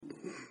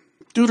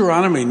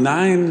Deuteronomy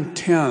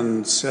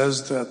 9:10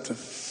 says that the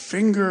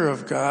finger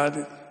of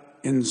God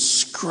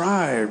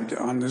inscribed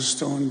on the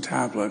stone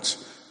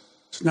tablets.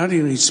 It's not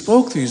even he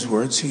spoke these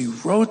words, he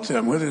wrote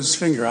them with his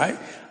finger.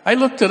 I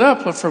looked it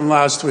up from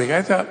last week.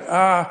 I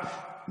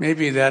thought,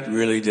 maybe that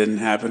really didn't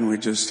happen. We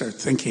just start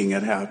thinking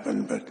it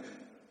happened. But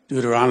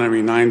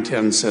Deuteronomy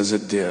 9:10 says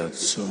it did.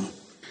 So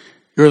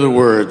here are the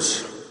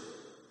words.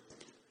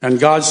 And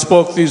God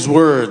spoke these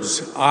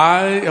words,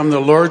 I am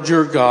the Lord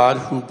your God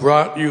who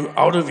brought you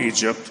out of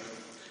Egypt,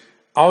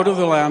 out of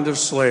the land of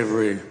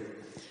slavery.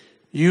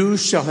 You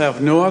shall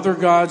have no other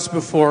gods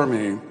before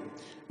me.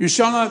 You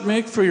shall not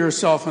make for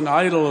yourself an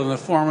idol in the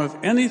form of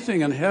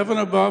anything in heaven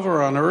above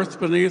or on earth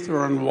beneath or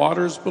on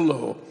waters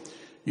below.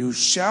 You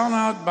shall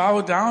not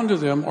bow down to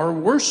them or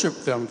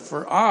worship them,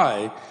 for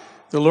I,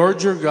 the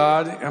Lord your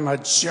God, am a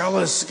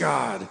jealous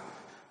God,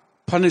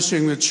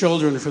 punishing the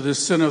children for the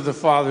sin of the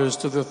fathers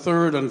to the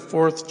third and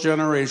fourth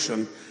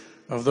generation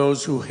of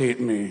those who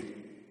hate me,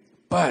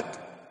 but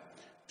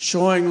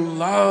showing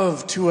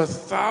love to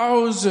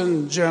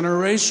 1,000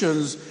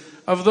 generations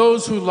of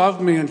those who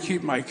love me and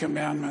keep my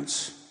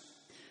commandments.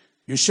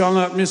 You shall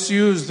not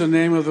misuse the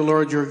name of the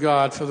Lord your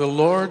God, for the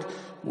Lord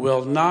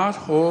will not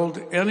hold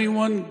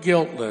anyone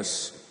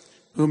guiltless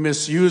who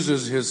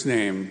misuses his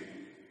name.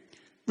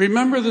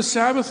 Remember the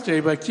Sabbath day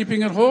by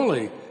keeping it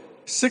holy.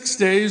 6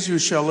 days you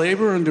shall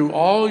labor and do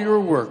all your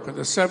work, but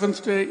the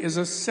seventh day is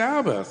a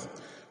Sabbath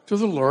to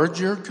the Lord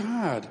your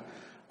God.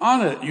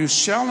 On it you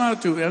shall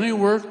not do any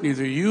work,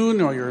 neither you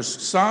nor your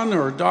son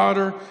or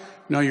daughter,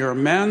 nor your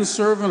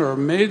manservant or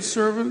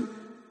maidservant,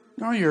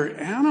 nor your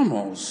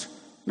animals,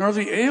 nor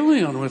the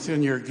alien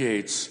within your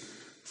gates.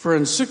 For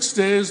in 6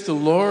 days the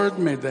Lord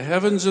made the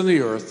heavens and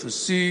the earth, the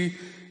sea,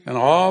 and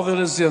all that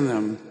is in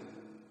them.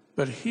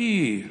 But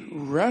he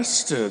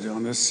rested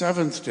on the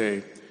seventh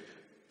day.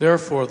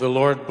 Therefore the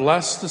Lord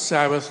blessed the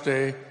Sabbath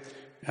day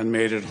and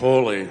made it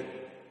holy.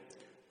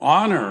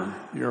 Honor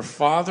your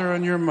father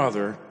and your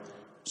mother,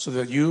 so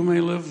that you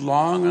may live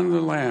long in the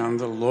land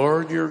the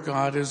Lord your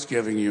God is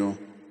giving you.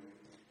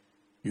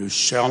 You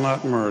shall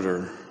not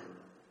murder.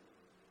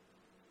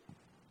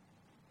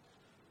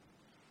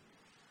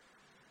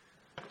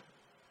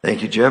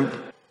 Thank you, Jim.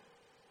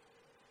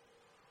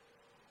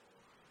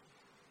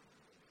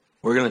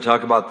 We're going to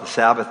talk about the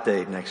Sabbath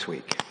day next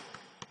week.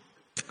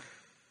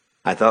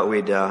 I thought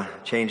we'd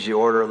change the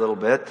order a little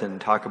bit and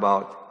talk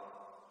about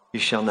you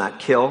shall not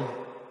kill,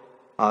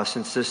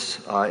 since this,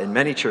 in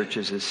many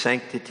churches, is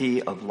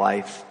Sanctity of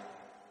Life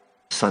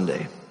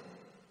Sunday.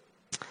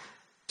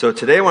 So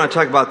today I want to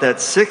talk about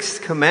that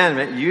sixth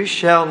commandment, you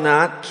shall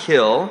not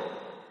kill.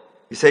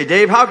 You say,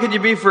 Dave, how could you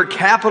be for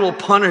capital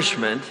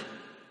punishment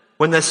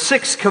when the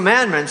sixth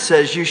commandment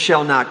says you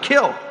shall not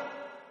kill?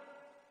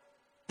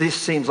 This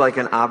seems like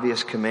an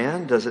obvious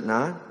command, does it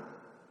not?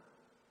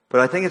 But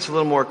I think it's a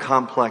little more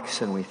complex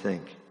than we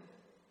think.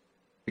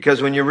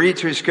 Because when you read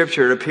through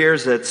Scripture, it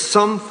appears that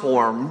some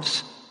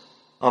forms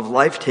of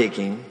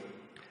life-taking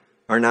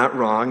are not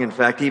wrong. In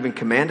fact, even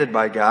commanded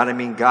by God. I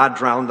mean, God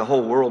drowned the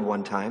whole world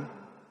one time.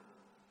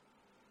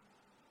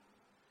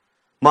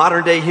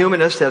 Modern-day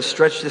humanists have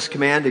stretched this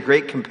command to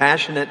great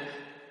compassionate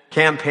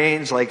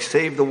campaigns like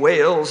Save the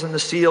Whales and the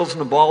Seals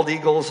and the Bald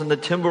Eagles and the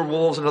Timber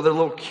Wolves and other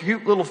little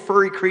cute little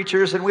furry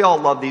creatures, and we all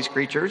love these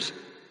creatures.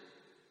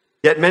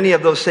 Yet many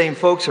of those same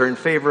folks are in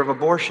favor of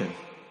abortion.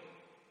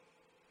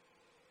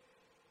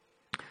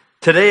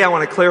 Today I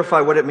want to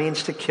clarify what it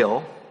means to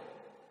kill.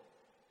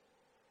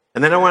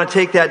 And then I want to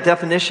take that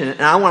definition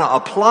and I want to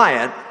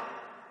apply it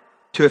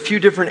to a few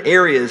different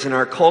areas in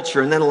our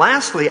culture. And then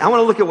lastly, I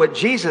want to look at what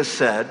Jesus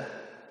said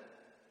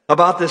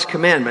about this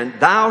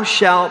commandment, thou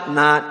shalt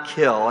not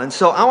kill. And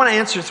so I want to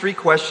answer three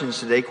questions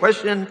today.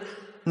 Question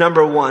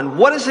number one,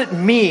 what does it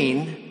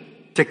mean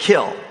to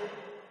kill?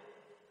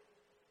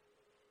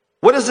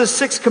 What is the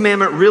sixth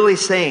commandment really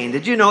saying?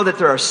 Did you know that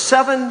there are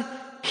 7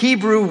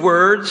 Hebrew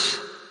words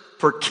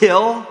for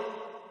kill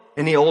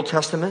in the Old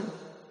Testament?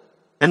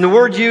 And the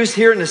word used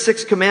here in the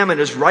sixth commandment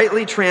is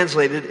rightly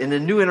translated in the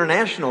New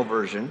International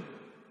Version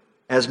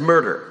as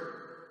murder.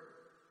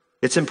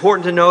 It's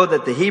important to know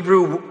that the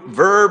Hebrew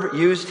verb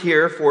used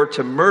here for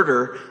to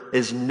murder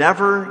is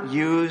never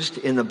used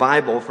in the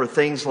Bible for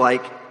things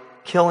like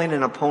killing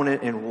an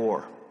opponent in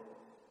war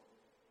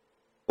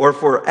or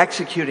for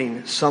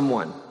executing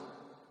someone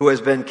who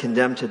has been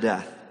condemned to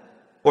death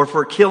or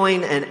for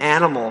killing an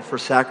animal for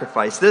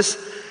sacrifice. This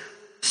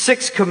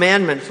sixth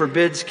commandment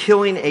forbids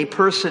killing a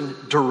person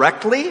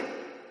directly,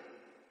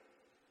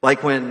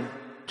 like when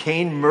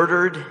Cain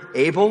murdered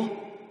Abel,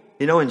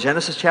 in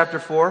Genesis chapter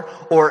 4,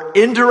 or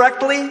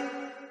indirectly,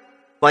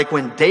 like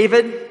when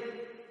David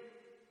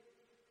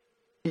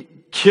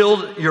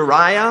killed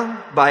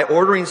Uriah by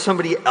ordering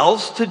somebody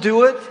else to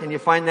do it, and you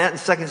find that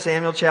in 2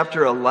 Samuel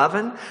chapter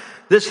 11.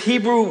 This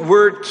Hebrew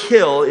word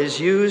kill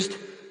is used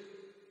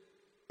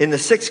in the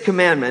sixth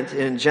commandment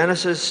in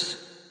Genesis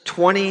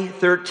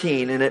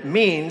 20:13, and it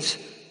means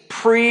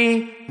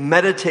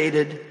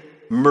premeditated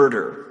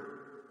murder.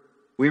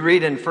 We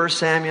read in 1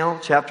 Samuel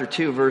chapter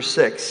 2, verse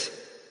 6,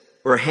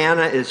 where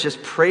Hannah is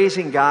just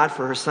praising God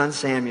for her son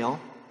Samuel.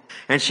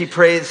 And she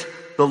prays,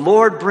 "The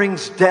Lord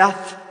brings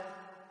death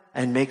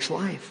and makes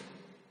life."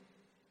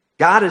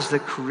 God is the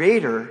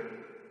creator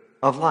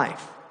of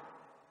life.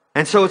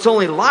 And so it's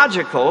only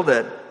logical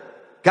that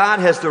God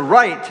has the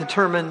right to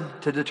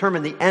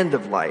determine the end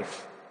of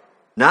life.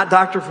 Not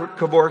Dr.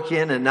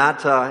 Kevorkian and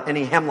not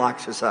any Hemlock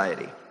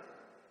Society.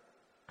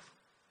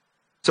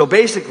 So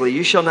basically,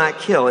 you shall not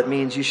kill. It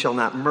means you shall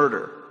not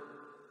murder.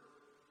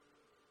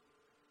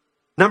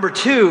 Number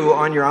 2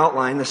 on your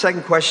outline, the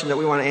second question that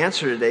we want to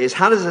answer today is,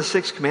 how does the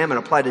Sixth Commandment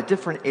apply to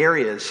different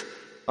areas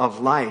of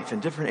life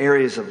and different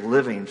areas of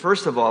living?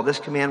 First of all, this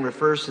command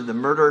refers to the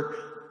murder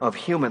of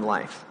human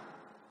life,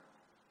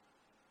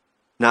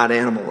 not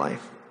animal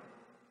life.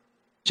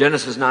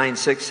 Genesis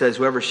 9:6 says,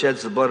 "Whoever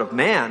sheds the blood of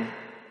man,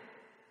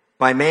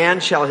 by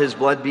man shall his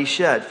blood be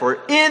shed. For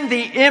in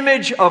the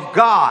image of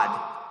God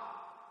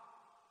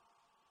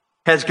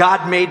has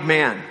God made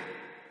man."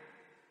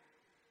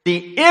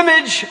 The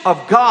image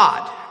of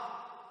God.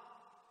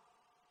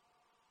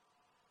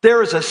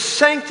 There is a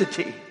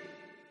sanctity.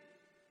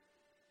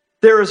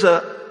 There is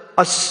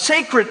a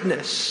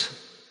sacredness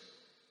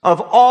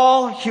of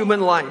all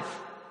human life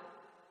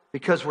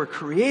because we're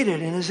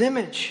created in His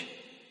image.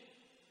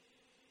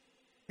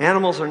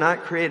 Animals are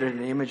not created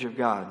in the image of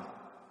God.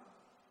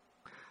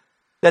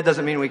 That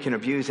doesn't mean we can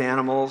abuse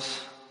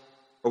animals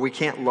or we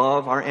can't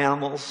love our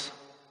animals.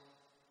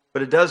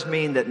 But it does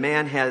mean that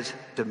man has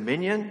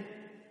dominion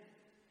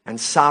and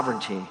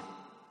sovereignty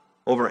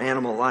over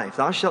animal life.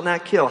 Thou shalt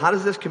not kill. How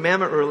does this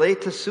commandment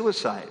relate to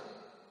suicide?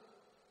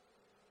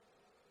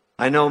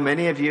 I know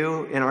many of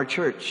you in our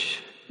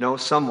church know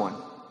someone,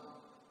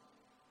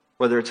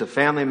 whether it's a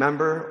family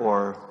member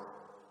or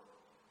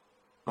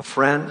a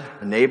friend,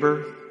 a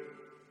neighbor,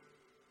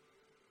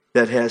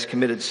 that has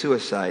committed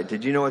suicide.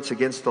 Did you know it's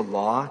against the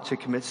law to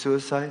commit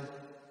suicide?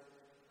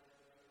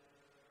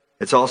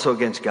 It's also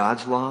against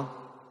God's law.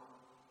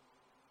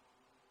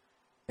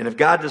 And if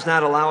God does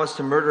not allow us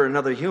to murder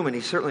another human,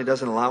 He certainly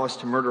doesn't allow us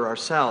to murder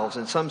ourselves.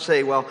 And some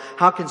say, well,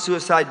 how can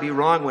suicide be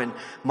wrong when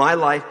my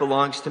life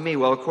belongs to me?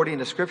 Well, according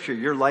to Scripture,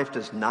 your life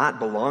does not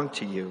belong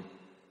to you.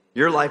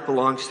 Your life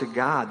belongs to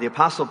God. The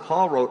Apostle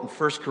Paul wrote in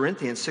 1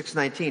 Corinthians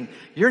 6:19,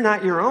 "You're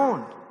not your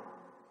own.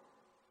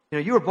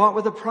 You were bought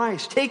with a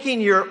price." Taking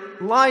your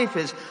life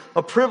is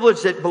a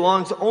privilege that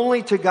belongs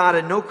only to God,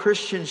 and no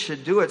Christian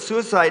should do it.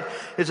 Suicide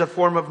is a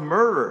form of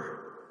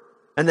murder,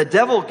 and the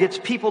devil gets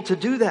people to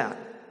do that.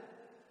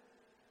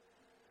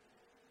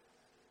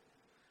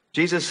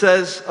 Jesus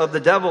says of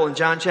the devil in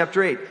John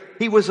chapter 8,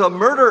 he was a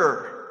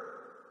murderer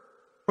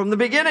from the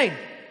beginning,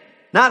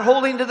 not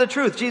holding to the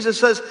truth. Jesus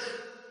says,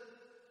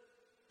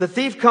 the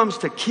thief comes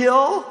to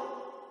kill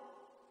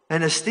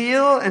and to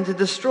steal and to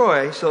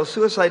destroy. So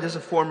suicide is a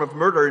form of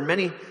murder. In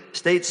many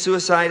states,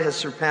 suicide has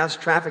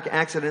surpassed traffic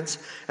accidents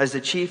as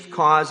the chief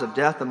cause of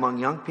death among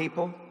young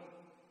people.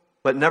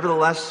 But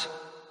nevertheless,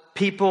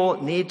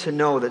 people need to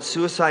know that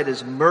suicide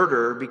is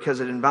murder because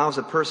it involves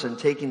a person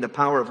taking the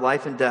power of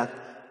life and death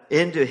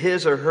into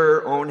his or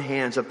her own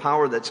hands, a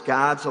power that's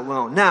God's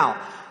alone. Now,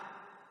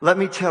 let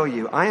me tell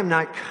you, I'm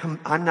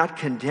not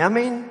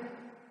condemning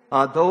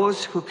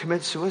those who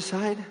commit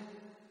suicide.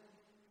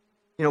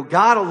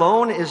 God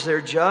alone is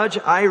their judge.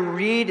 I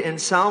read in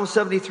Psalm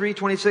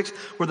 73:26,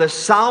 where the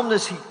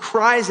psalmist, he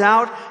cries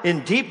out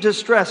in deep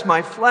distress,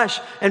 "My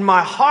flesh and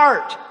my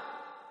heart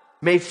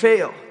may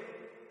fail."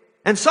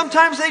 And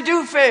sometimes they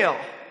do fail.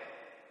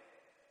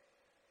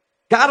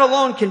 God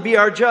alone can be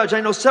our judge.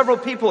 I know several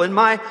people in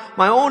my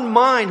own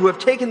mind who have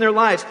taken their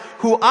lives,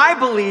 who I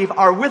believe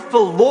are with the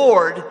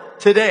Lord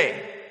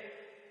today.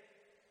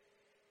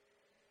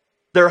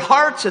 Their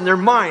hearts and their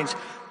minds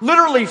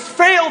literally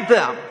failed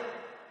them.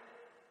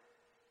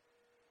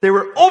 They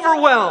were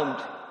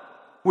overwhelmed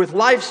with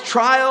life's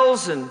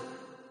trials and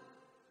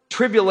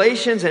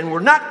tribulations and were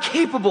not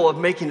capable of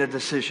making a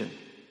decision.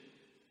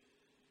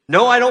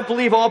 No, I don't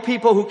believe all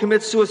people who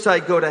commit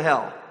suicide go to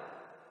hell.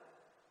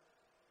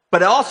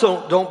 But I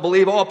also don't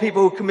believe all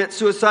people who commit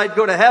suicide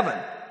go to heaven.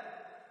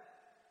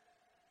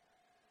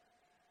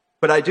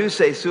 But I do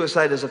say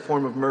suicide is a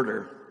form of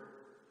murder.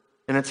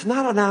 And it's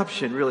not an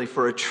option, really,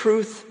 for a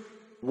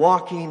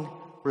truth-walking,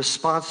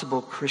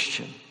 responsible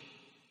Christian.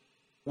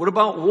 What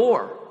about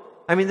war?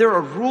 There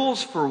are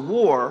rules for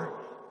war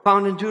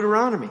found in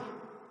Deuteronomy.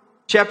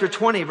 Chapter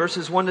 20,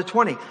 verses 1 to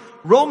 20.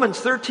 Romans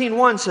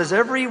 13:1 says,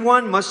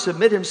 "Everyone must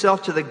submit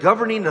himself to the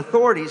governing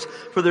authorities,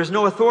 for there's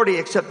no authority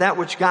except that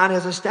which God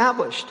has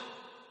established."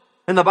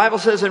 And the Bible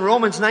says in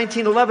Romans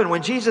 19:11,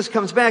 when Jesus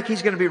comes back,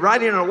 He's going to be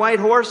riding on a white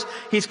horse.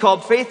 He's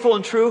called faithful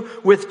and true.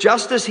 With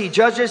justice He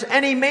judges,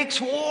 and He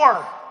makes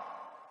war.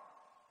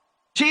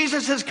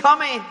 Jesus is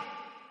coming,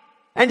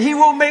 and He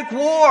will make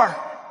war.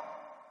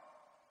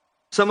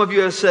 Some of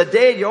you have said,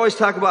 "Dave, you always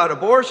talk about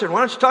abortion. Why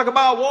don't you talk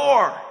about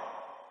war?"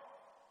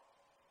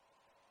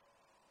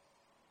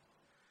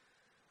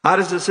 How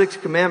does the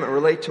Sixth Commandment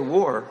relate to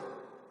war?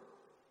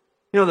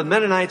 The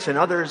Mennonites and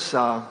others,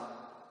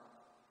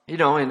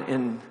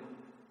 in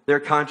their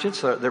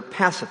conscience, they're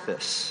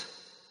pacifists.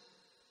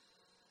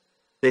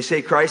 They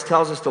say Christ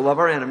tells us to love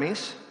our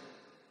enemies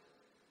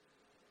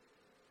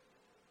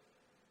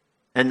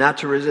and not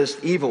to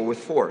resist evil with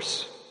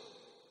force,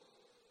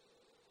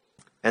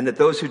 and that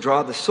those who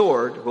draw the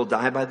sword will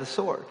die by the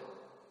sword.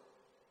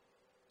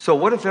 So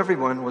what if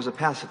everyone was a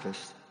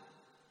pacifist?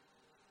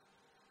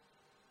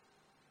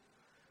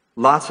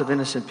 Lots of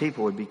innocent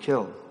people would be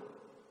killed.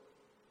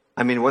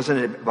 I mean, wasn't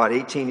it about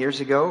 18 years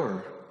ago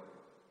or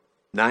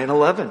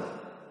 9/11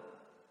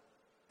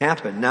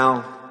 happened?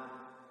 Now,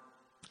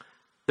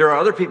 there are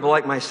other people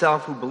like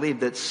myself who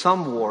believe that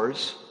some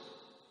wars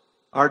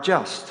are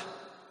just.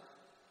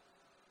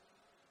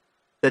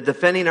 That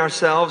defending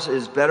ourselves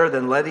is better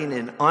than letting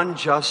an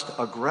unjust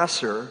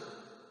aggressor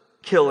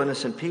kill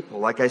innocent people.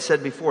 Like I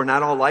said before,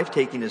 not all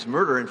life-taking is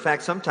murder. In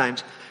fact,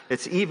 sometimes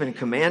it's even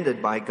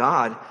commanded by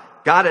God.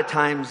 God at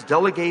times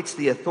delegates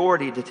the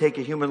authority to take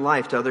a human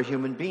life to other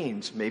human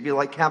beings, maybe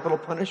like capital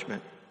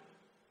punishment.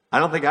 I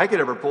don't think I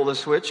could ever pull the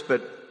switch,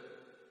 but,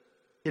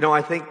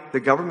 I think the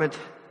government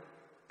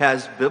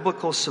has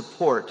biblical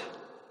support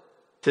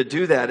to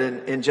do that.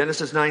 In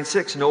Genesis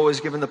 9:6, Noah is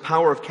given the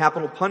power of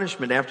capital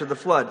punishment after the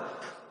flood.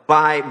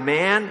 By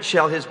man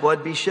shall his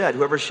blood be shed.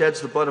 Whoever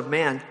sheds the blood of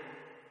man,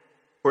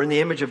 for in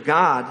the image of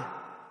God,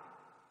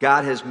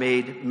 God has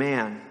made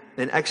man.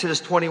 In Exodus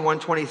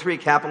 21:23,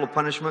 capital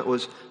punishment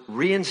was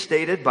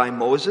reinstated by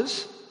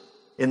Moses.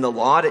 In the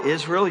law to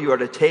Israel, you are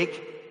to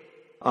take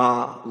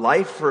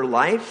life for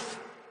life.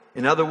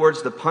 In other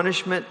words, the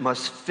punishment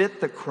must fit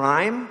the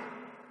crime.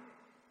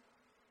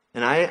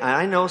 And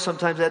I know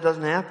sometimes that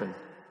doesn't happen.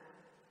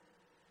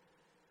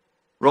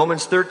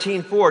 Romans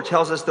 13:4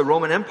 tells us the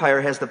Roman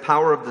Empire has the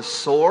power of the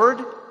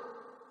sword.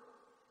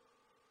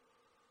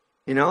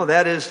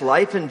 That is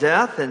life and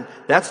death, and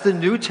that's the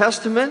New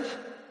Testament.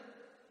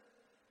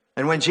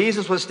 And when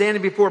Jesus was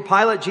standing before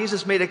Pilate,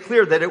 Jesus made it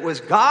clear that it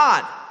was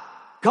God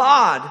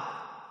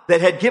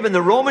that had given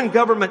the Roman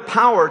government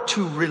power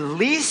to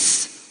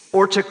release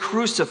or to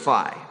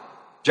crucify.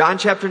 John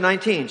chapter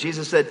 19,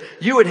 Jesus said,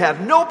 "You would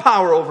have no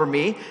power over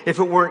me if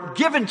it weren't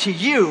given to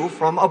you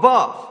from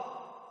above."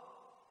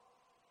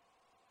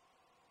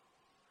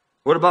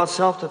 What about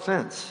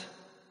self-defense?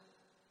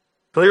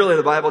 Clearly,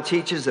 the Bible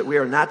teaches that we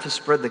are not to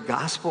spread the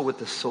gospel with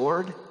the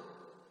sword.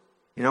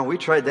 We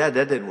tried that.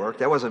 That didn't work.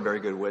 That wasn't a very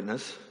good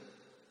witness.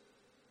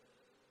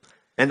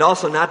 And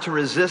also not to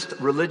resist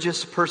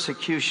religious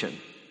persecution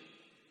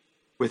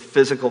with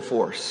physical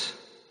force.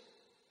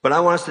 But I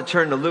want us to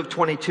turn to Luke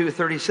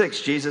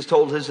 22:36. Jesus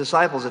told his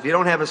disciples, if you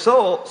don't have a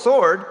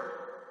sword,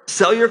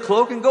 sell your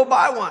cloak and go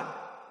buy one.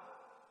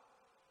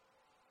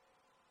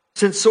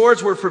 Since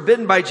swords were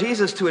forbidden by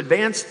Jesus to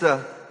advance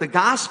the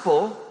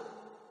gospel,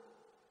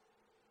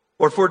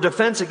 or for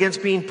defense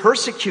against being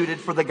persecuted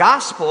for the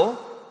gospel,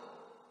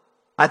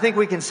 I think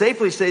we can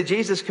safely say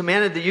Jesus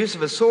commanded the use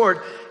of a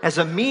sword as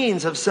a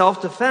means of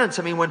self-defense.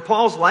 I mean, when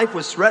Paul's life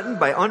was threatened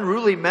by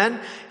unruly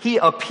men, he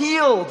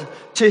appealed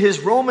to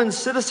his Roman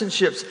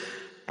citizenships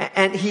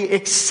and he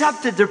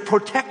accepted the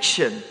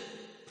protection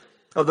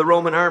of the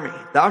Roman army.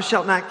 Thou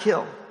shalt not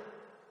kill.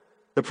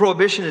 The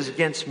prohibition is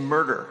against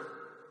murder,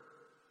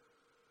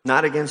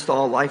 not against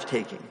all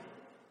life-taking.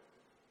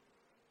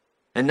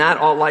 And not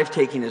all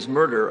life-taking is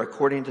murder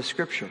according to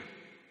Scripture.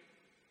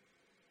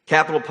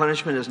 Capital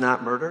punishment is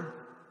not murder.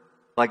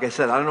 Like I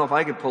said, I don't know if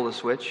I could pull the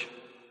switch.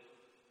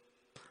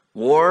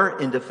 War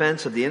in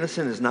defense of the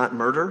innocent is not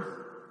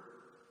murder.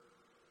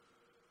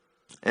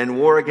 And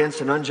war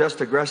against an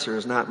unjust aggressor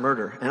is not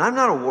murder. And I'm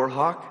not a war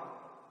hawk.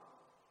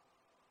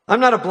 I'm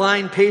not a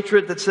blind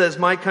patriot that says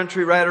my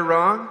country right or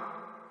wrong.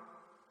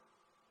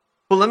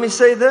 Well, let me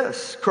say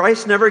this.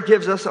 Christ never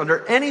gives us,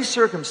 under any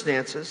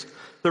circumstances,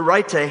 the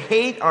right to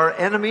hate our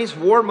enemies.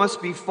 War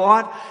must be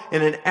fought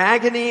in an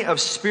agony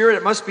of spirit.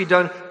 It must be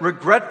done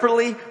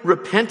regretfully,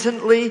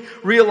 repentantly,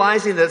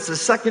 realizing that it's the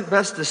second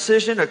best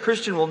decision. A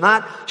Christian will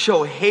not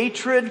show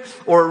hatred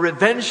or a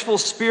revengeful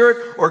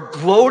spirit or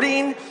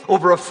gloating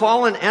over a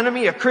fallen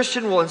enemy. A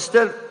Christian will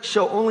instead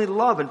show only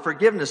love and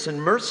forgiveness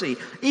and mercy,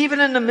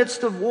 even in the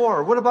midst of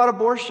war. What about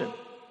abortion?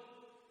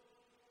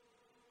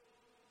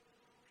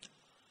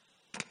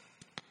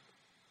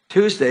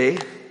 Tuesday,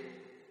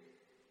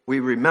 we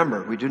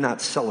remember, we do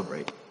not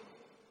celebrate.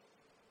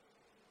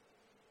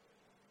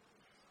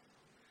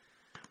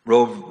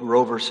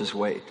 Roe versus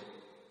Wade.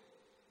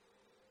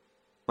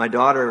 My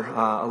daughter,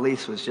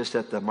 Elise, was just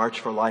at the March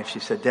for Life. She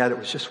said, Dad, it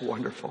was just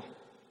wonderful.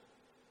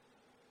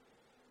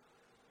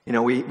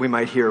 We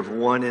might hear of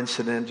one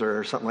incident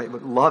or something like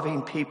that, but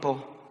loving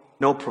people,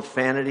 no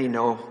profanity,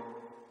 no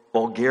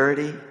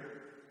vulgarity.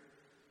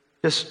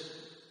 Just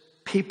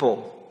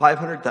people,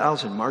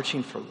 500,000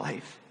 marching for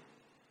life.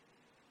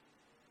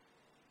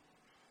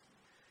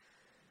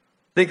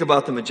 Think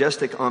about the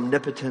majestic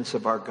omnipotence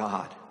of our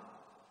God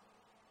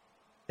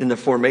in the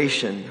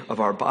formation of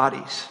our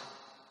bodies.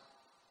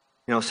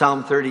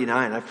 Psalm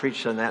 39, I've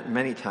preached on that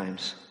many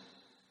times.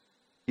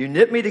 You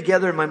knit me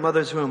together in my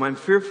mother's womb. I'm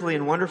fearfully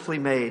and wonderfully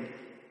made.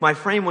 My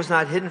frame was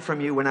not hidden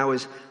from you when I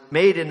was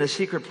made in the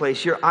secret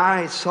place. Your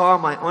eyes saw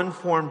my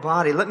unformed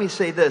body. Let me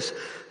say this.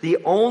 The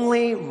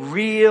only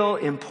real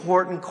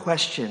important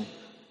question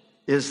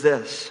is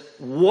this: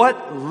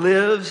 what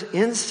lives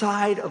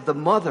inside of the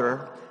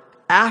mother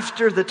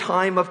after the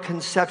time of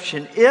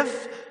conception?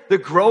 If the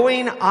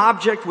growing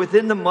object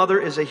within the mother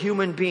is a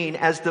human being,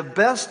 as the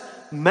best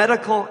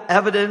medical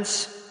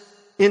evidence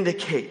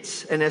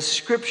indicates, and as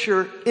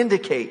Scripture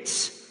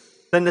indicates,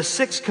 then the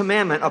Sixth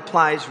Commandment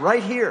applies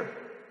right here.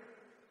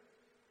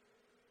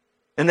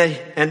 And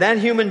that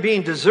human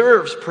being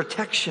deserves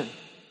protection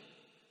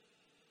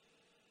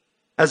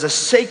as a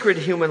sacred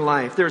human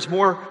life. There's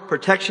more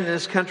protection in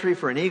this country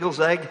for an eagle's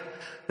egg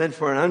than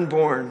for an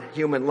unborn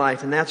human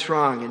life, and that's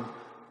wrong. And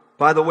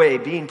by the way,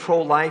 being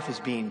pro-life is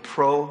being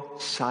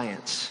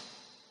pro-science.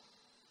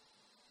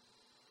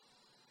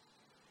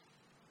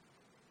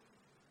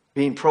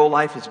 Being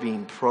pro-life is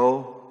being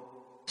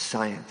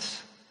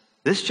pro-science.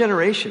 This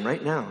generation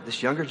right now,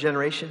 this younger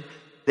generation,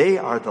 they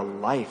are the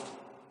life,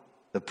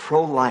 the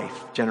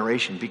pro-life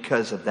generation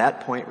because of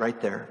that point right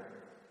there.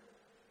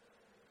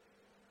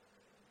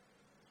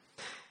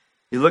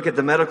 You look at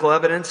the medical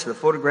evidence, the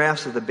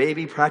photographs of the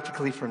baby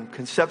practically from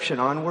conception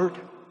onward,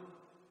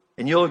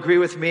 and you'll agree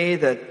with me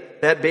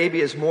that that baby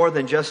is more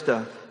than just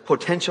a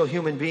potential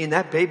human being.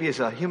 That baby is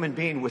a human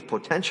being with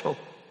potential.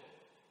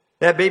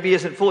 That baby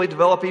isn't fully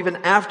developed even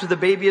after the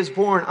baby is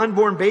born.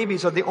 Unborn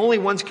babies are the only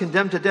ones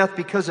condemned to death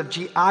because of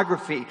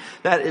geography.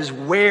 That is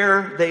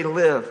where they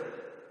live.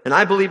 And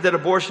I believe that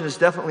abortion is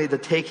definitely the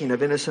taking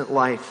of innocent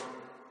life.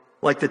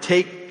 Like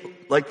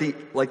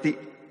the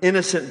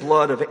innocent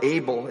blood of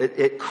Abel.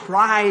 It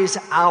cries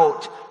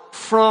out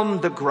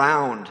from the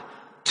ground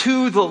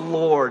to the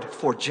Lord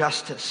for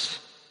justice.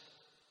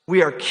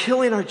 We are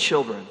killing our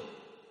children.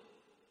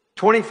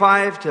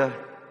 25 to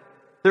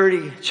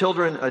 30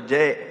 children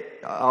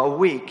a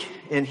week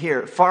in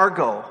here.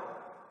 Fargo,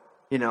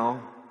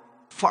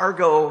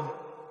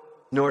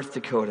 North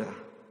Dakota.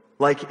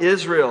 Like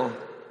Israel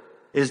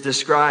is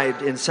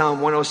described in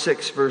Psalm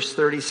 106, verse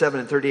 37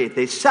 and 38.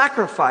 They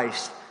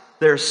sacrificed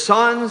their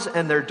sons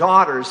and their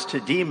daughters to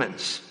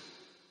demons.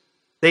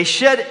 They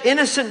shed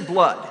innocent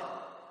blood,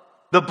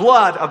 the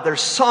blood of their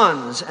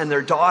sons and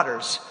their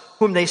daughters,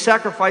 whom they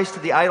sacrificed to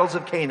the idols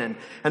of Canaan,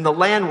 and the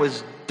land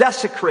was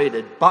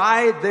desecrated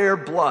by their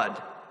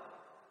blood.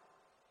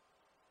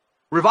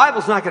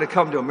 Revival's not going to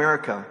come to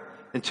America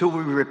until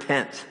we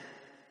repent,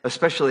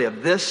 especially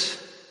of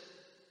this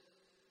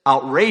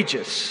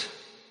outrageous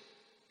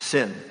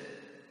sin.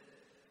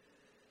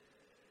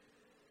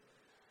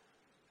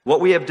 What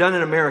we have done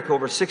in America,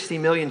 over 60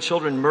 million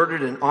children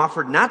murdered and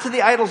offered not to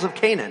the idols of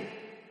Canaan,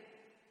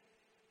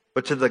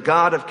 but to the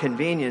God of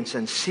convenience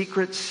and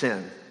secret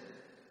sin.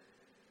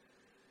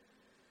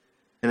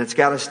 And it's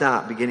got to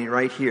stop, beginning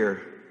right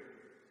here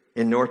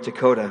in North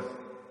Dakota.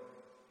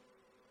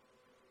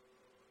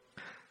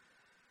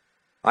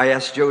 I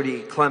asked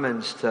Jody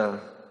Clemens to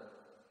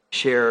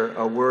share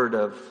a word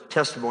of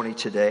testimony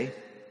today.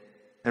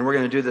 And we're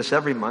going to do this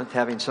every month,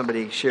 having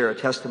somebody share a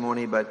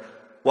testimony. But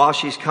while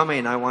she's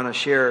coming, I want to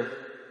share,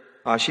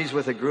 she's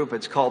with a group,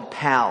 it's called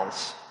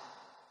PALS.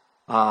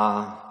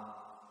 And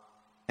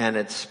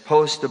it's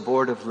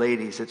post-abortive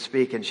ladies that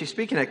speak. And she's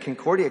speaking at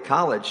Concordia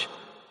College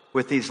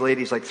with these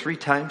ladies like 3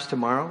 times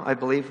tomorrow, I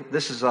believe.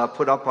 This is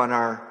put up on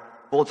our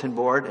bulletin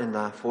board in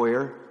the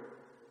foyer.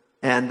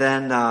 And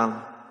then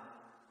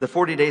the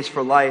 40 Days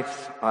for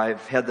Life,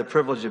 I've had the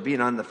privilege of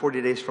being on the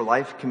 40 Days for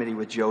Life committee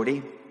with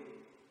Jody.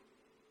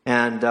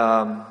 And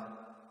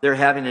they're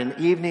having an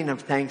evening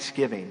of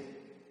Thanksgiving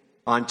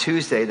on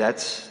Tuesday,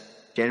 that's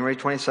January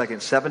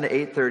 22nd, 7 to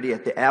 8:30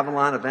 at the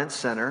Avalon Event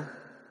Center.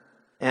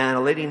 And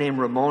a lady named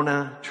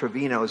Ramona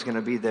Trevino is going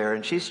to be there.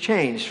 And she's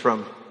changed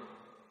from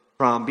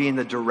being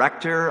the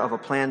director of a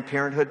Planned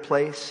Parenthood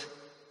place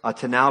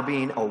to now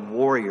being a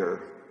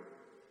warrior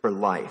for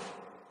life.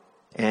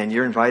 And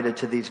you're invited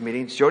to these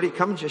meetings. Jody,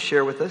 come and just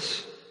share with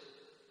us.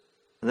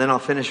 And then I'll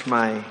finish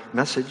my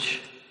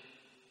message.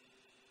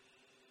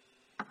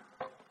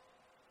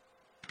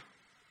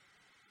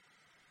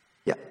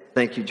 Yeah,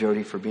 thank you,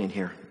 Jody, for being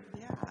here.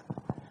 Yeah.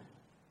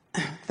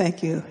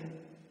 Thank you,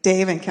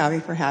 Dave and Calvi,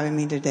 for having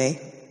me today.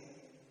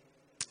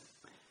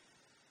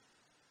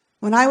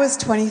 When I was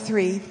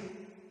 23,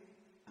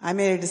 I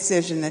made a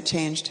decision that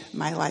changed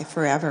my life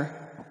forever.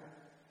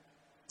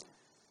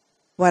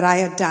 What I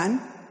had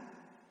done,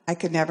 I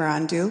could never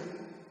undo.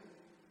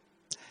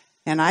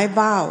 And I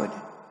vowed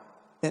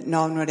that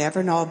no one would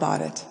ever know about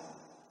it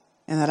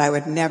and that I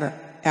would never,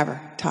 ever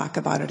talk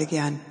about it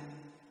again.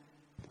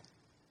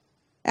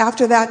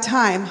 After that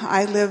time,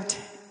 I lived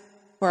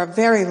for a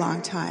very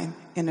long time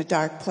in a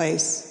dark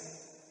place.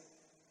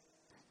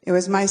 It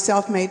was my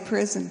self-made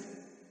prison.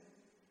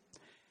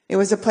 It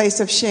was a place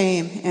of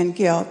shame and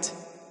guilt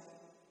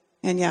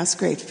and, yes,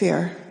 great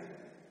fear.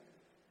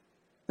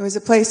 It was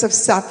a place of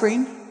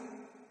suffering,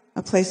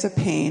 a place of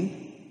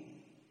pain,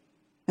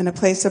 and a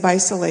place of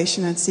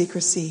isolation and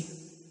secrecy.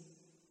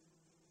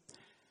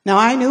 Now,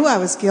 I knew I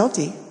was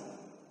guilty.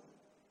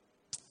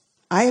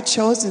 I had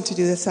chosen to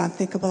do this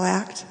unthinkable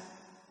act.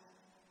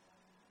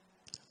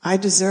 I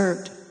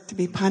deserved to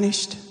be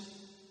punished.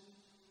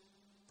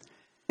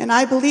 And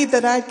I believed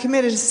that I had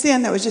committed a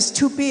sin that was just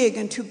too big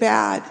and too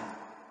bad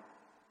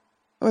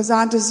I was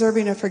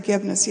undeserving of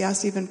forgiveness,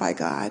 yes, even by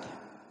God.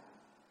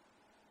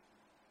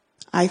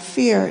 I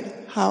feared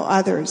how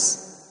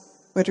others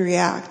would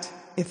react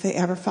if they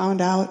ever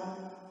found out.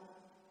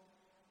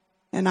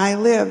 And I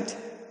lived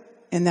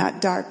in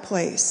that dark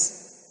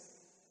place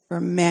for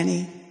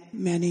many,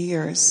 many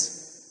years.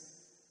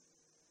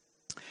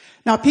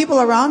 Now, people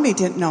around me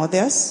didn't know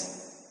this.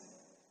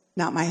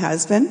 Not my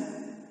husband,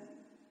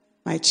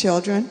 my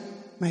children,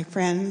 my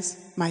friends,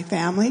 my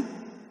family.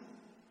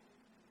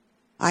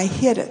 I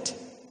hid it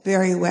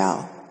very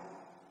well.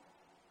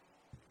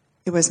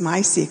 It was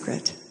my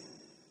secret.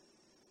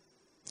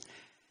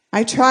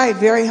 I tried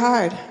very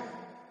hard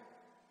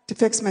to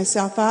fix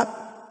myself up,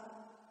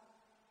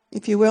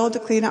 if you will, to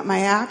clean up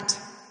my act.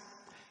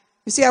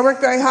 You see, I worked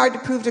very hard to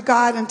prove to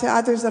God and to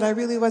others that I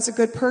really was a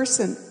good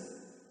person,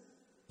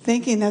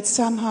 thinking that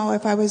somehow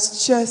if I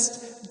was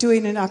just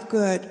doing enough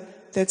good,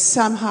 that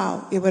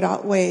somehow it would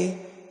outweigh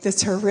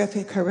this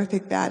horrific,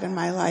 horrific bad in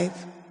my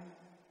life.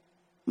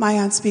 My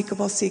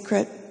unspeakable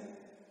secret.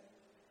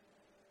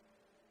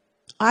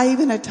 I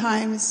even at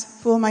times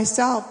fool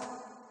myself,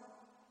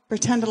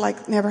 pretended like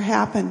it never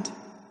happened.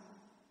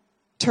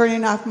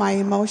 Turning off my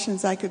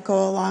emotions, I could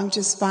go along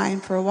just fine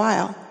for a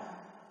while.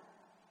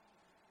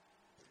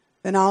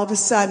 Then all of a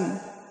sudden,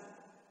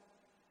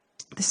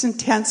 this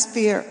intense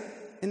fear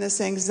and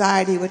this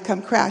anxiety would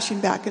come crashing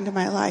back into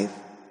my life.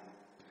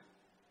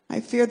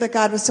 I feared that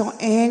God was so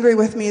angry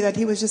with me that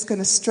he was just going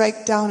to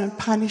strike down and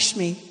punish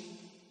me.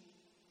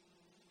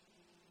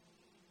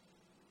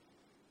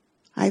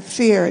 I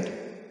feared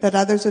that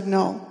others would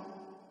know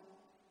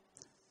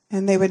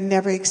and they would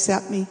never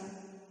accept me.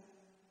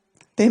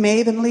 They may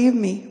even leave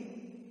me.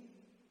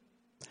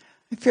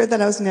 I feared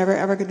that I was never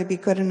ever going to be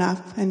good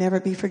enough and never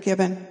be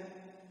forgiven.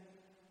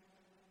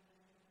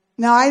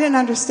 Now, I didn't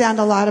understand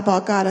a lot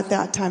about God at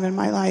that time in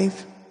my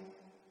life.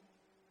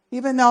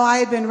 Even though I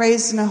had been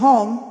raised in a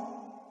home,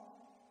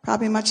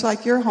 probably much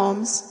like your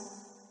homes,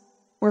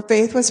 where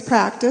faith was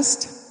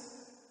practiced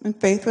and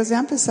faith was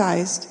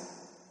emphasized.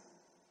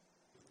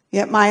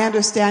 Yet my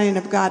understanding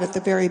of God at the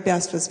very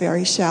best was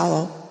very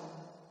shallow.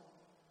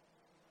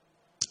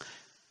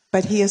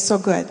 But he is so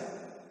good,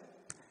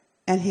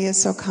 and he is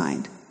so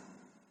kind,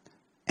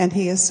 and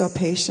he is so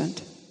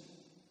patient.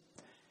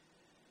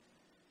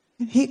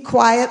 And he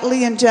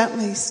quietly and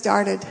gently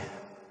started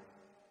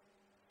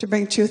to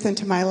bring truth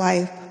into my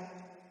life.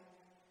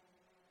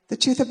 The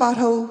truth about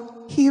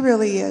who he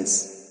really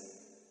is.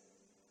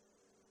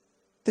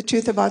 The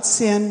truth about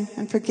sin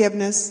and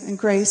forgiveness and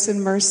grace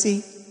and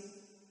mercy.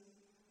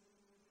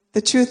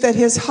 The truth that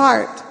his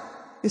heart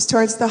is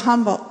towards the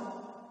humble,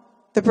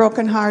 the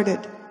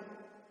brokenhearted,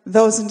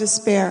 those in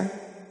despair,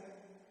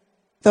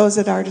 those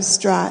that are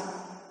distraught.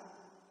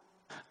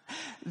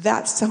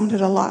 That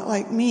sounded a lot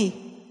like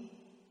me.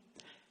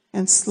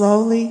 And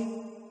slowly,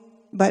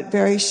 but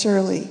very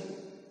surely,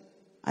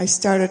 I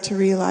started to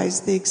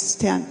realize the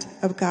extent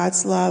of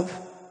God's love.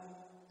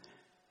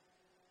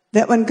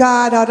 That when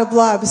God, out of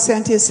love,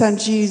 sent his son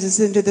Jesus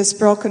into this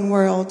broken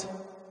world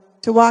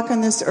to walk on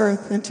this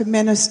earth and to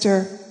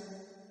minister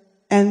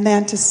and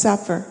then to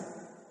suffer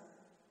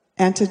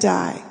and to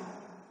die,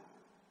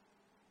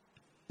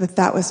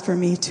 that was for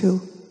me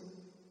too.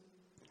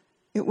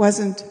 It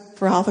wasn't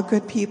for all the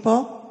good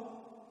people.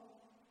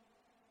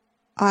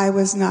 I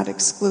was not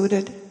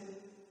excluded.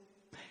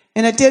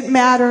 And it didn't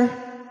matter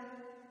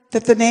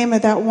that the name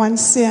of that one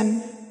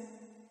sin,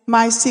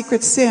 my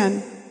secret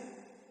sin,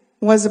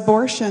 was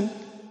abortion.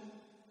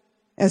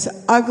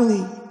 As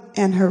ugly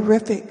and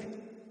horrific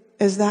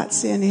as that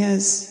sin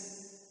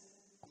is.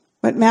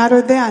 What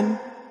mattered then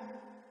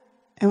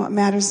and what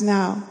matters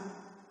now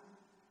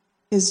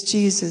is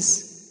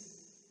Jesus.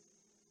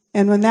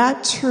 And when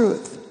that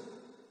truth,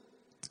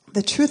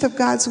 the truth of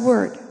God's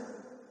word,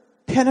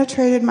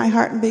 penetrated my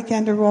heart and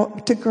began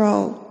to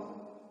grow,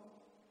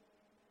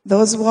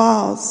 those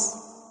walls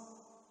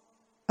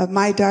of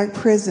my dark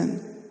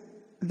prison,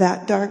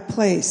 that dark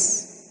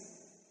place,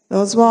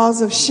 those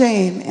walls of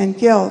shame and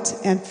guilt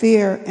and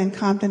fear and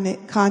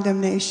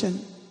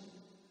condemnation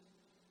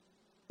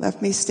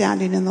left me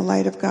standing in the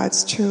light of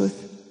God's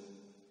truth,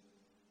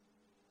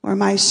 where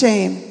my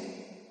shame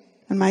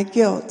and my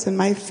guilt and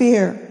my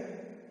fear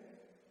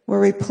were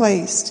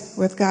replaced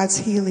with God's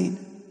healing,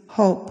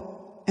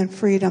 hope, and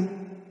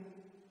freedom.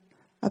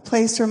 A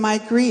place where my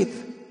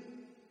grief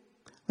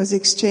was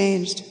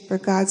exchanged for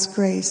God's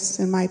grace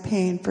and my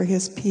pain for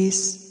his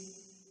peace.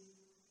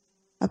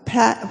 A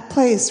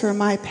place where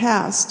my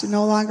past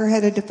no longer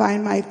had to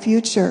define my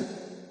future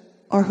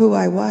or who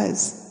I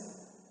was.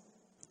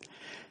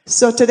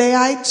 So today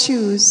I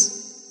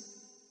choose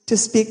to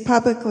speak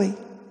publicly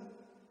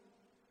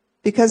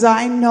because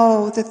I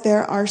know that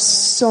there are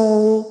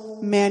so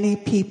many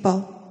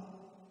people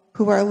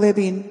who are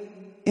living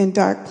in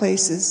dark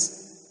places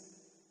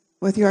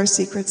with your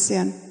secret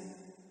sin,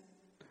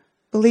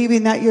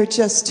 believing that you're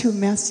just too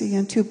messy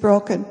and too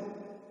broken,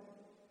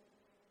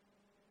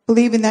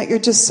 believing that you're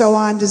just so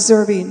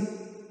undeserving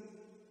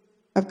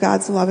of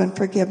God's love and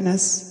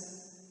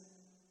forgiveness.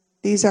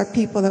 These are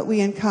people that we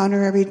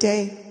encounter every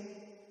day.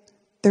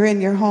 They're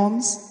in your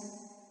homes.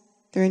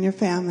 They're in your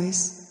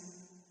families.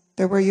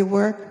 They're where you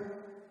work.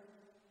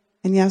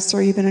 And yes,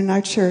 they're even in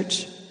our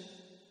church.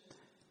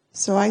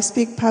 So I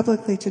speak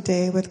publicly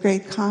today with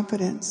great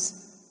confidence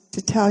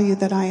to tell you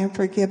that I am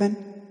forgiven,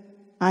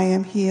 I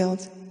am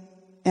healed,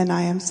 and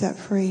I am set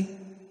free.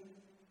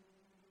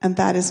 And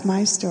that is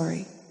my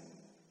story.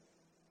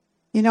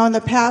 You know, in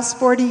the past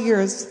 40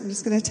 years, I'm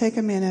just going to take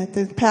a minute.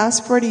 The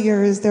past 40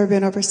 years, there have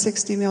been over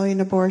 60 million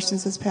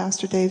abortions, as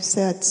Pastor Dave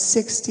said.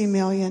 60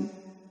 million.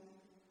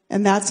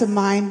 And that's a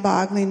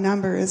mind-boggling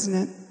number, isn't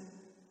it?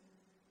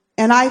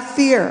 And I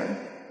fear,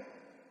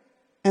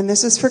 and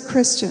this is for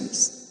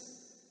Christians,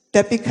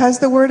 that because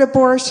the word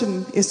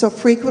abortion is so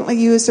frequently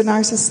used in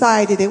our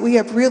society, that we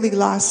have really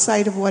lost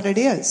sight of what it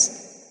is.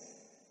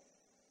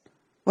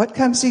 What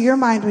comes to your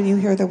mind when you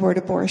hear the word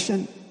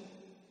abortion?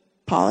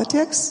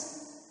 Politics?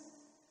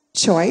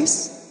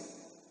 Choice?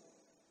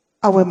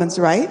 A woman's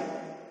right?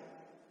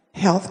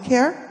 Health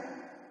care?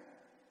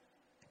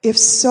 If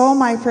so,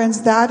 my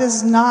friends, that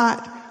is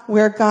not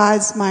where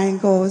God's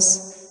mind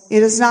goes.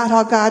 It is not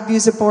how God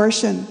views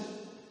abortion.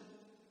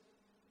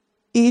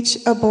 Each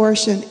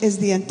abortion is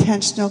the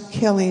intentional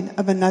killing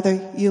of another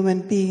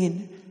human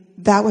being.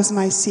 That was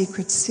my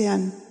secret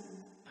sin.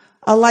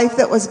 A life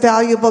that was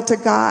valuable to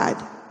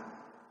God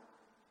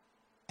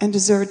and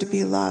deserved to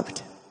be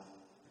loved.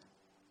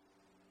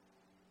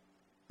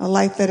 A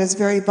life that is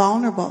very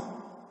vulnerable,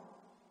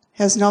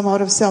 has no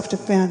mode of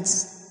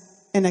self-defense,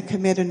 and had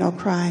committed no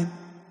crime.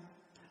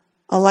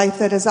 A life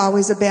that is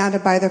always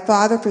abandoned by their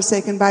father,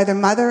 forsaken by their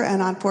mother,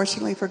 and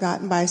unfortunately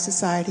forgotten by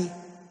society.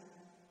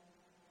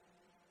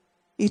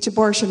 Each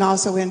abortion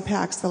also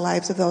impacts the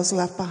lives of those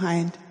left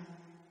behind.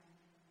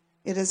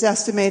 It is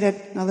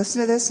estimated, now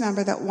listen to this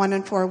number, that 1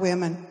 in 4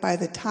 women, by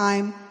the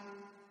time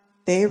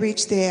they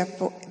reach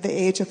the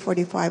age of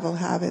 45, will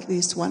have at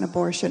least one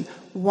abortion.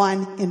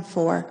 1 in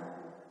 4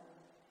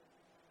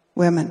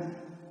 women.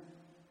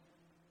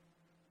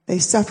 They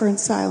suffer in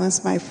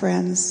silence, my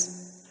friends.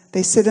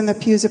 They sit in the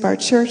pews of our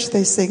church.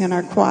 They sing in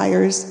our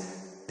choirs.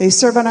 They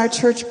serve on our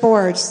church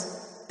boards.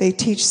 They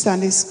teach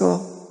Sunday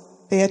school.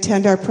 They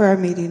attend our prayer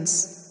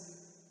meetings.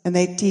 And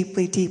they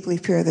deeply, deeply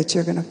fear that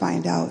you're going to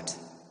find out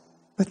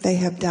what they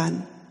have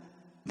done,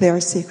 their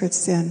secret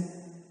sin.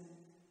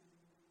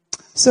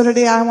 So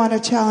today I want to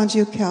challenge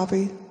you,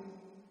 Calvary.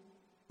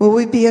 Will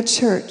we be a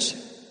church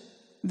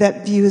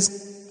that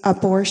views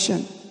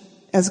abortion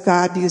as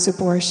God views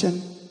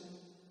abortion?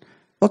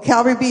 Will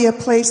Calvary be a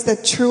place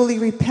that truly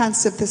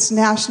repents of this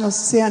national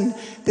sin,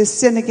 this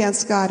sin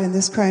against God and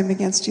this crime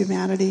against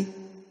humanity?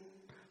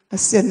 A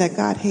sin that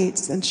God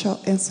hates, and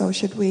so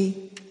should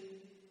we.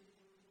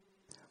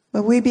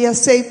 Will we be a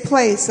safe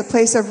place, a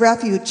place of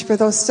refuge for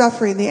those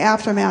suffering the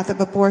aftermath of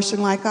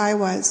abortion like I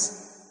was?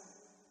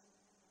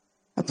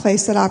 A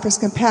place that offers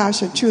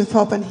compassion, truth,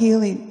 hope, and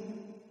healing.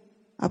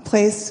 A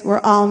place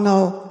where all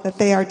know that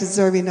they are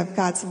deserving of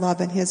God's love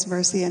and His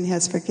mercy and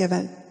His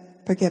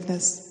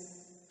forgiveness.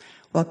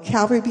 Will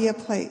Calvary be a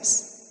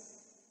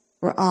place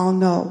where all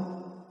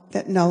know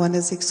that no one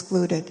is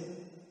excluded?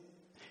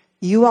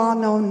 You all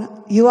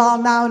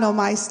now know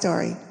my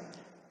story.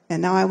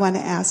 And now I want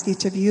to ask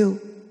each of you,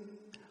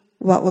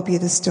 what will be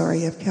the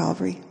story of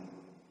Calvary?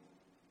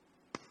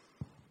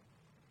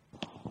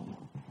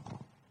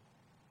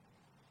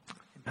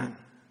 Amen.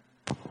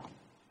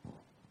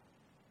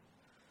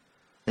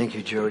 Thank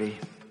you, Jody.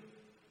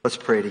 Let's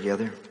pray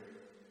together.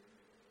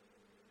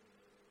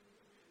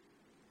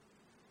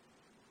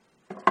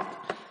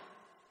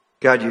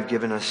 God, you've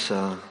given us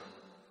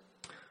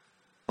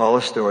all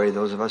a story,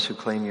 those of us who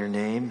claim your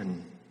name.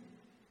 And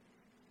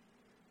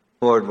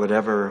Lord,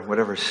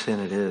 whatever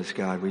sin it is,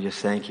 God, we just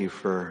thank you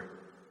for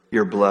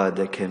your blood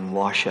that can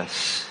wash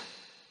us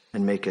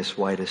and make us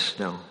white as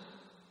snow.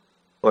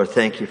 Lord,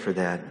 thank you for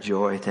that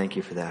joy. Thank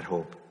you for that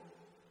hope.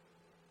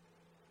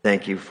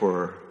 Thank you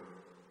for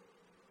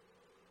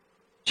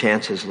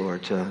chances,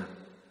 Lord, to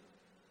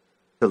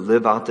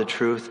live out the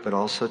truth, but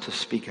also to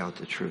speak out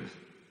the truth.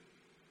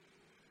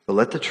 So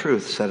let the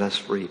truth set us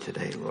free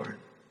today, Lord.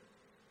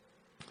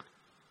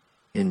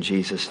 In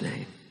Jesus'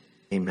 name,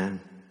 amen.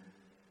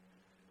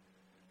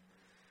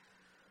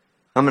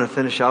 I'm going to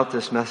finish out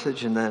this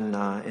message and then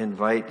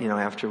invite,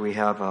 after we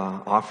have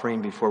an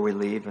offering before we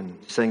leave and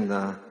sing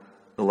the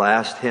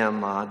last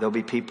hymn, there'll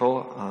be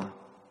people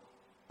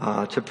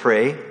to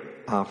pray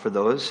for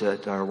those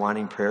that are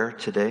wanting prayer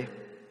today.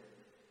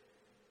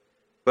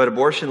 But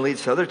abortion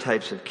leads to other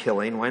types of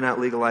killing. Why not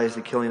legalize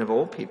the killing of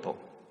old people?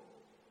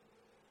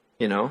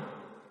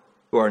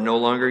 Who are no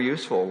longer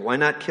useful. Why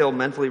not kill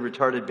mentally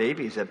retarded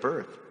babies at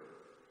birth?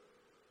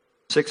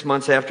 6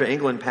 months after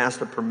England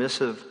passed a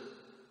permissive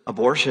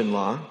abortion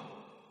law,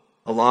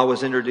 a law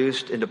was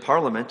introduced into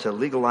Parliament to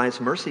legalize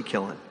mercy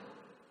killing.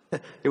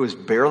 It was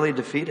barely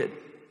defeated.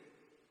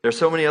 There are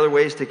so many other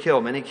ways to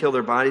kill. Many kill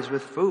their bodies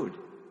with food,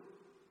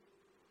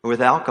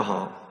 with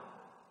alcohol,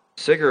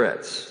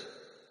 cigarettes.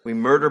 We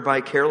murder by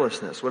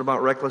carelessness. What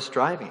about reckless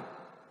driving?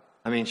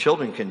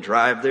 Children can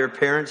drive their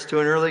parents to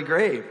an early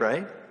grave,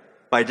 right?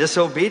 by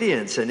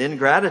disobedience and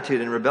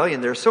ingratitude and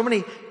rebellion. There are so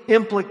many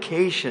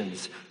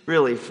implications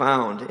really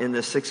found in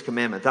the Sixth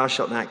Commandment, thou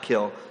shalt not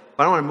kill.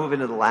 But I want to move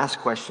into the last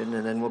question,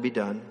 and then we'll be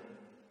done.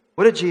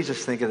 What did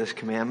Jesus think of this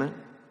commandment?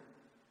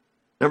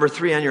 Number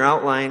 3 on your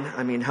outline,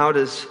 how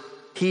does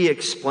he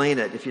explain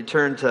it? If you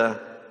turn to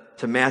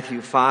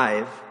Matthew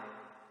 5,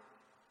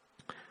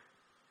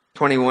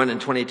 21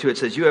 and 22, it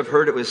says, you have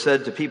heard it was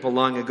said to people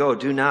long ago,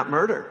 do not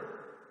murder.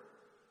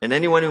 And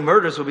anyone who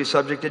murders will be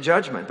subject to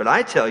judgment. But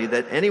I tell you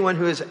that anyone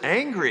who is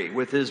angry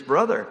with his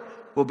brother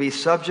will be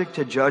subject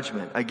to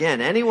judgment.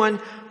 Again, anyone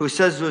who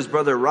says to his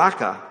brother,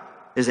 Raka,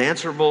 is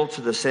answerable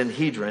to the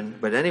Sanhedrin.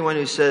 But anyone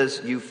who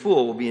says, you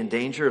fool, will be in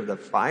danger of the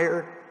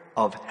fire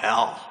of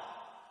hell.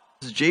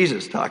 This is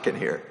Jesus talking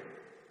here.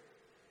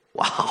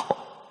 Wow.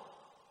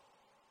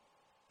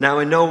 Now,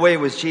 in no way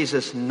was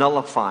Jesus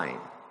nullifying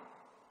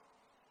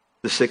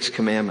the Sixth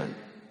Commandment.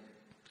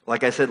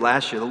 Like I said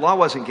last year, the law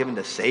wasn't given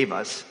to save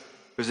us.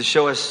 It was to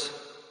show us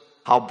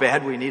how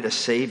bad we need a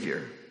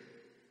Savior.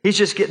 He's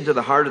just getting to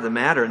the heart of the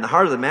matter, and the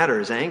heart of the matter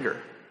is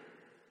anger.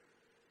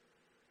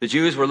 The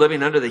Jews were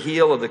living under the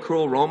heel of the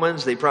cruel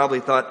Romans. They probably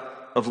thought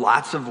of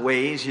lots of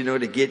ways,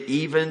 to get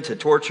even, to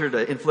torture,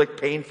 to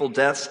inflict painful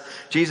deaths.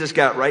 Jesus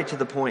got right to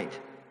the point.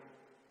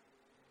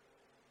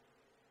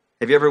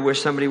 Have you ever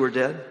wished somebody were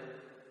dead?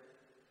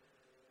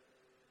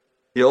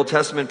 The Old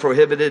Testament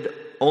prohibited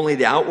only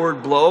the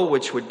outward blow,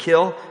 which would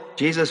kill.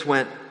 Jesus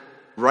went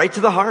right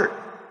to the heart.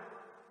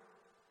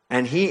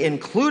 And he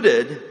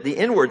included the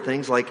inward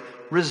things like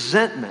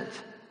resentment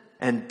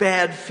and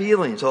bad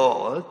feelings.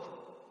 Oh,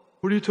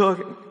 what are you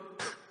talking?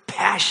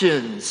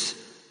 Passions,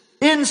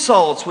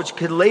 insults, which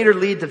could later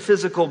lead to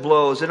physical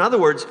blows. In other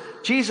words,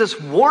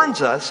 Jesus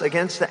warns us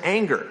against the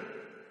anger.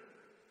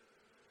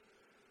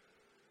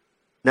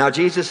 Now,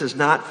 Jesus is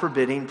not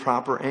forbidding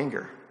proper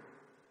anger,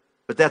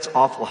 but that's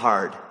awful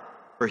hard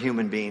for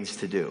human beings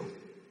to do.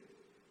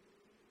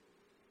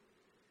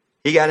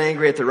 He got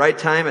angry at the right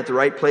time, at the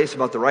right place,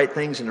 about the right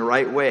things in the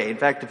right way. In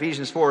fact,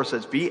 Ephesians 4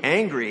 says, be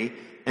angry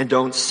and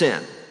don't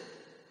sin.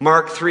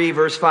 Mark 3,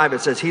 verse 5, it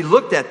says, he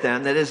looked at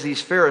them, that is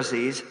these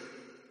Pharisees,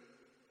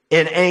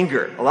 in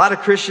anger. A lot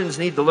of Christians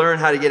need to learn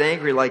how to get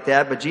angry like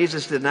that, but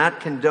Jesus did not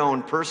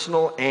condone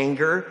personal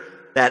anger,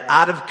 that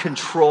out of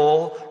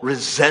control,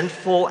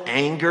 resentful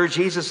anger.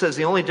 Jesus says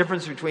the only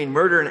difference between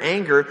murder and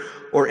anger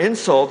or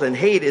insult and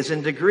hate is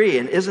in degree.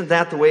 And isn't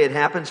that the way it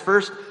happens?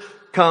 First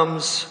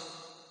comes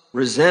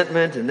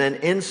resentment, and then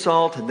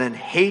insult, and then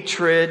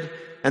hatred,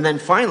 and then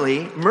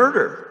finally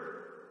murder.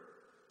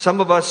 Some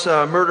of us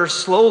murder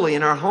slowly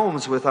in our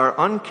homes with our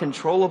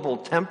uncontrollable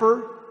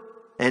temper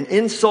and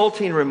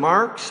insulting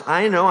remarks.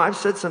 I know I've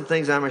said some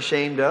things I'm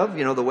ashamed of,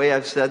 the way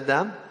I've said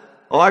them.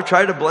 Oh, I've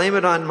tried to blame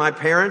it on my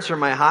parents or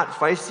my hot,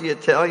 feisty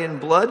Italian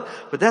blood,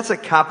 but that's a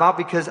cop-out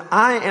because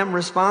I am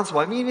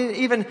responsible.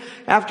 Even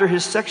after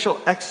his sexual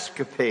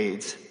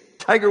escapades,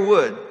 Tiger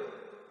Woods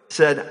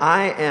said,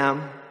 I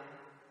am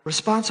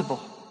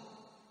responsible.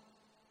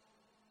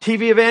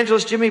 TV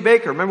evangelist Jimmy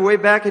Baker, remember way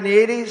back in the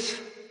 80s?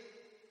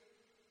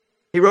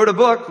 He wrote a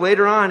book.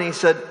 Later on, he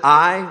said,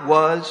 I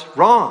was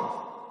wrong.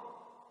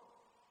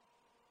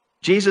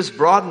 Jesus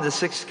broadened the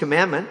Sixth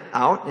Commandment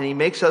out, and he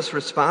makes us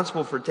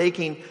responsible for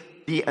taking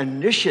the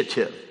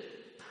initiative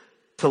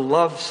to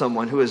love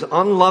someone who is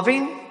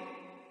unloving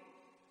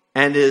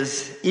and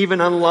is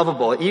even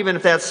unlovable. Even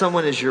if that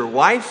someone is your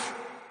wife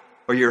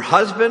or your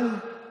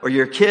husband or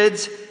your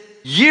kids,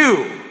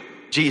 you,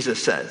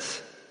 Jesus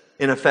says,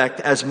 in effect,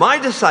 as my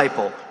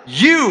disciple,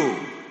 you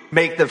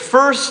make the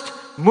first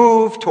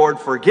move toward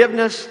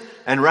forgiveness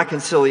and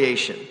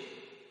reconciliation.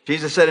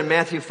 Jesus said in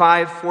Matthew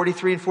 5,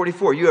 43 and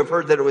 44, you have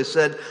heard that it was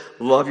said,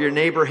 love your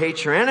neighbor,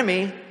 hate your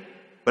enemy.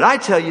 But I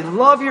tell you,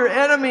 love your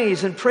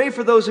enemies and pray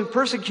for those who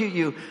persecute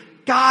you.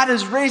 God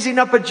is raising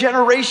up a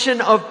generation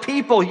of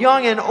people,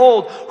 young and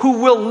old,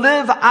 who will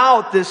live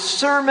out this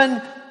Sermon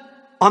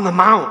on the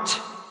Mount.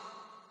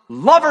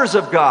 Lovers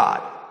of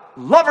God,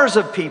 lovers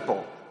of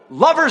people,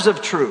 lovers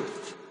of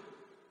truth.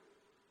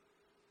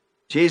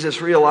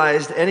 Jesus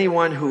realized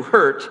anyone who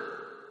hurt,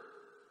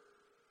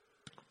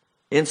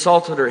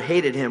 insulted, or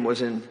hated him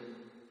was in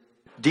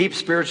deep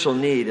spiritual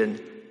need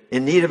and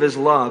in need of his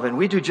love. And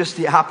we do just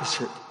the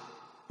opposite.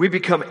 We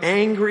become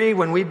angry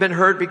when we've been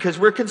hurt because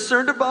we're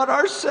concerned about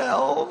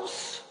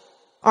ourselves,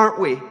 aren't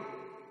we?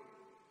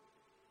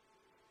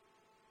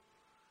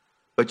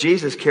 But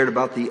Jesus cared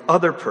about the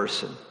other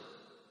person,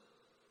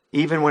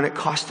 even when it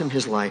cost him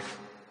his life.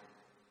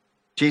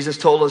 Jesus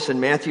told us in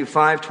Matthew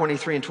 5,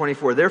 23 and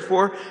 24,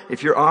 therefore,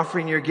 if you're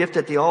offering your gift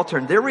at the altar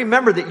and there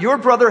remember that your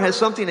brother has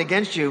something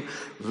against you,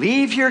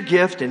 leave your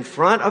gift in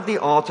front of the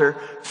altar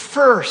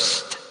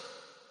first.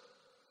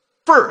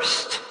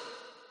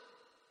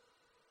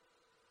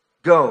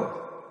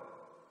 Go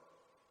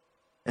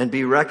and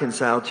be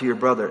reconciled to your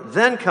brother.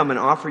 Then come and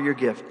offer your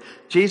gift.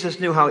 Jesus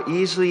knew how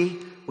easily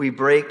we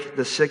break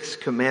the Sixth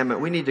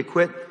Commandment. We need to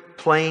quit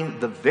playing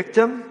the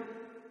victim.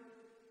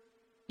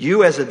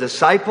 You as a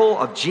disciple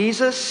of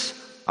Jesus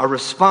are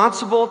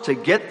responsible to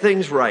get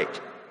things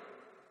right.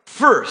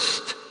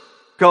 First,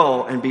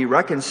 Go and be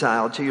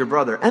reconciled to your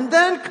brother, and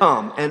then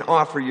come and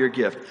offer your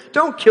gift.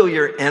 Don't kill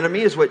your enemy,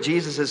 is what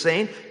Jesus is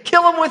saying.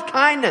 Kill him with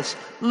kindness.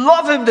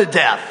 Love him to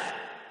death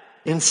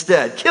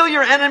instead. Kill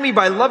your enemy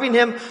by loving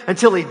him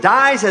until he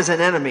dies as an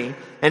enemy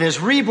and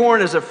is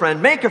reborn as a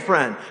friend. Make a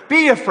friend.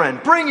 Be a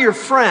friend. Bring your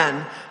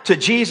friend to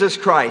Jesus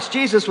Christ.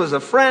 Jesus was a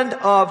friend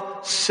of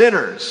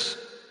sinners.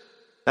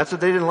 That's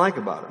what they didn't like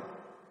about him.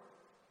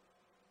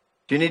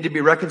 Do you need to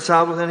be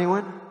reconciled with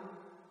anyone?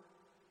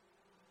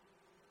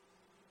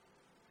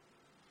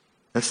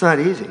 That's not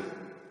easy.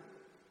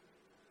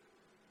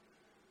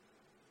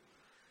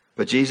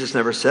 But Jesus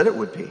never said it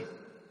would be.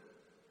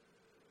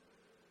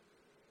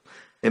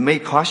 It may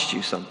cost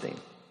you something,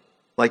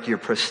 like your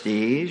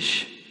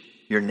prestige,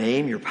 your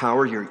name, your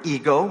power, your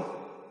ego,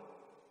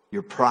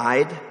 your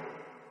pride.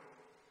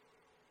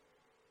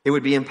 It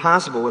would be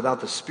impossible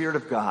without the Spirit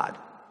of God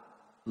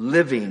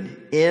living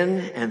in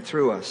and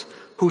through us,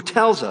 who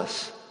tells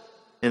us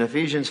in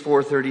Ephesians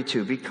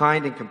 4:32, be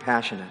kind and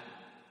compassionate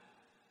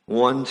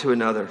one to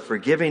another,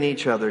 forgiving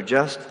each other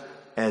just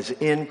as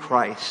in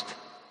Christ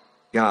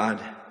God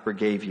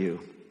forgave you.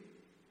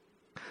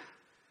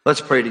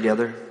 Let's pray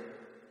together.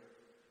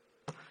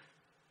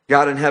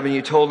 God in heaven,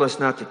 you told us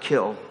not to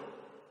kill.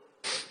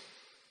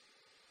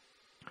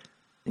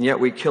 And yet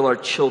we kill our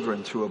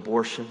children through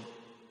abortion.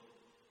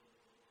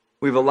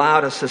 We've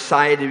allowed a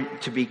society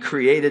to be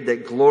created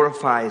that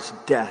glorifies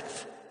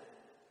death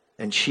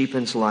and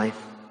cheapens life,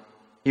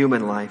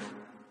 human life.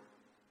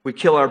 We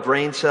kill our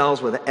brain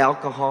cells with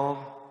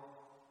alcohol.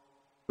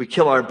 We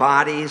kill our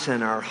bodies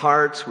and our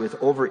hearts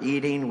with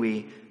overeating.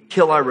 We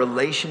kill our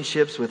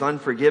relationships with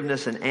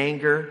unforgiveness and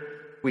anger.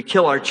 We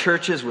kill our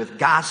churches with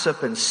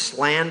gossip and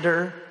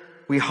slander.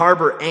 We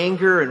harbor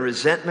anger and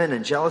resentment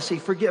and jealousy.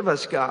 Forgive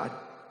us, God.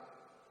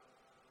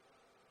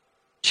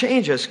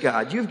 Change us,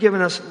 God. You've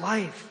given us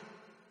life.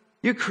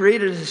 You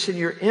created us in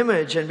your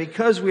image, and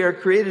because we are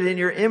created in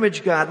your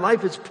image, God,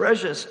 life is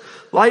precious.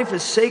 Life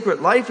is sacred.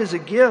 Life is a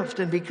gift.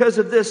 And because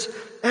of this,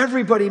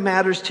 everybody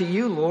matters to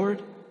you,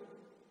 Lord.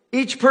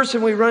 Each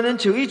person we run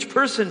into, each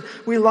person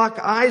we lock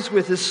eyes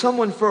with is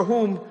someone for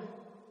whom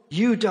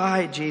you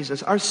died,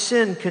 Jesus. Our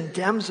sin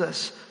condemns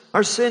us.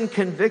 Our sin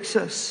convicts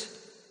us.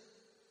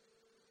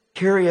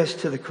 Carry us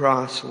to the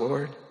cross,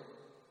 Lord,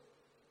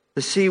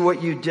 to see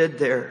what you did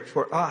there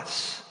for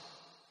us.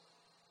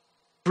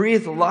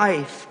 Breathe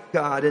life,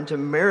 God, into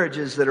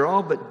marriages that are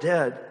all but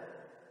dead.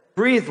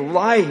 Breathe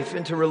life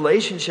into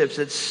relationships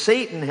that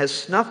Satan has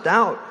snuffed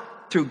out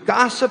through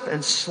gossip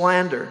and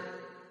slander.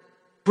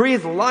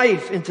 Breathe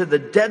life into the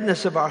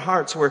deadness of our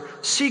hearts where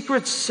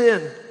secret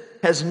sin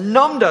has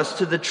numbed us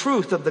to the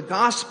truth of the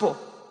gospel.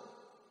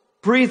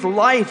 Breathe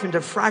life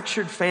into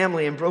fractured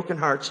family and broken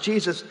hearts.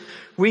 Jesus,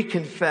 we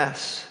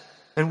confess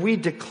and we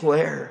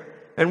declare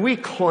and we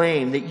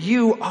claim that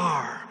you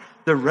are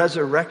the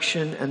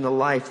resurrection and the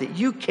life, that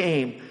you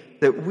came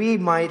that we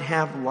might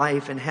have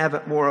life and have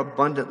it more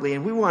abundantly.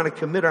 And we want to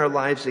commit our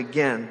lives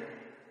again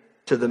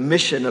to the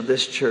mission of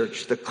this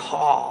church, the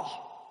call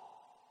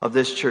of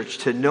this church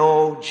to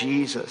know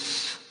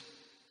Jesus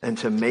and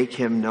to make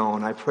him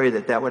known. I pray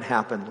that that would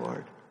happen,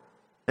 Lord.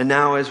 And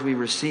now as we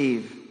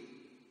receive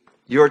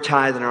your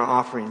tithe and our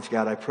offerings,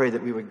 God, I pray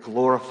that we would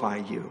glorify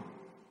you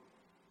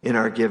in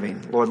our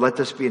giving. Lord, let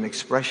this be an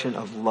expression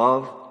of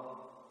love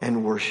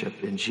and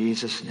worship in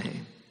Jesus'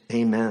 name.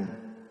 Amen.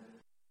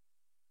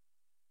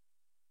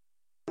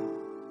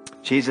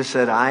 Jesus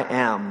said, I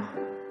am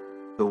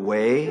the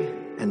way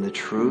and the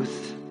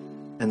truth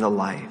and the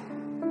life.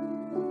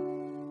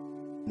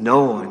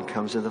 No one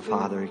comes to the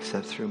Father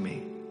except through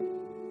me.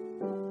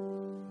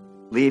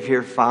 Leave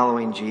here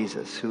following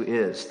Jesus, who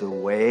is the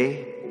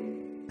way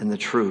and the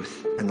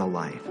truth and the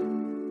life.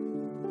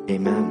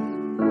 Amen.